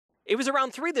It was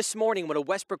around 3 this morning when a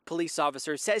Westbrook police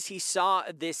officer says he saw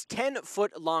this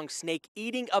 10-foot-long snake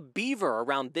eating a beaver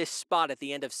around this spot at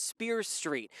the end of Spears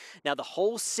Street. Now, the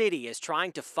whole city is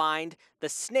trying to find the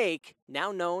snake,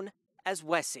 now known as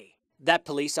Wessie. That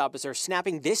police officer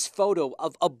snapping this photo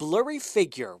of a blurry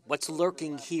figure, what's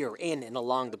lurking here in and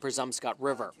along the Presumpscot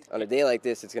River. On a day like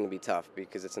this, it's going to be tough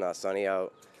because it's not sunny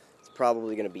out. It's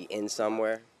probably going to be in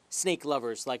somewhere. Snake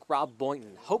lovers like Rob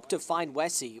Boynton hope to find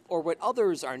Wessie, or what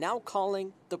others are now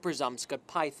calling the Presumpscot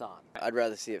python. I'd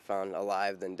rather see it found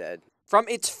alive than dead. From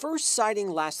its first sighting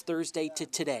last Thursday to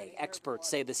today, experts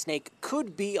say the snake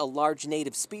could be a large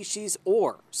native species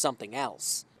or something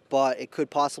else. But it could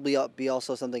possibly be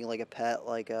also something like a pet,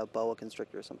 like a boa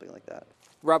constrictor or something like that.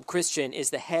 Rob Christian is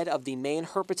the head of the Maine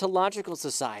Herpetological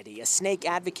Society, a snake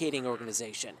advocating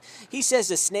organization. He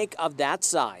says a snake of that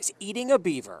size eating a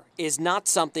beaver is not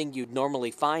something you'd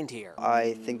normally find here.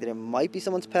 I think that it might be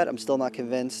someone's pet. I'm still not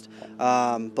convinced.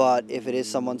 But if it is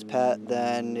someone's pet,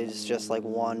 then it's just like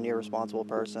one irresponsible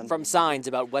person. From signs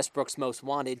about Westbrook's Most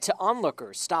Wanted to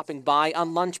onlookers stopping by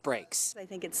on lunch breaks. I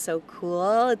think it's so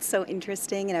cool. It's so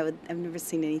interesting, and I've never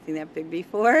seen anything that big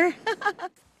before.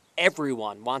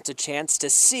 Everyone wants a chance to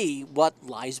see what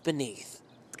lies beneath.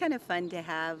 It's kind of fun to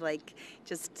have, like,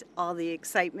 just all the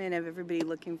excitement of everybody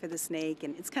looking for the snake,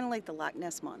 and it's kind of like the Loch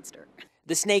Ness Monster.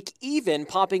 The snake even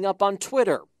popping up on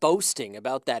Twitter, boasting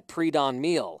about that pre-dawn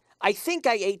meal. "I think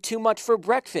I ate too much for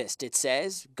breakfast," it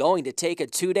says, going to take a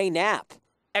 2-day nap.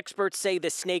 Experts say the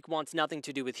snake wants nothing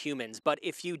to do with humans, but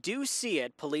if you do see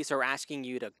it, police are asking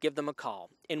you to give them a call.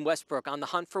 In Westbrook, on the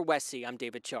hunt for Wessie, I'm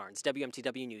David Charnes,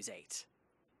 WMTW News 8.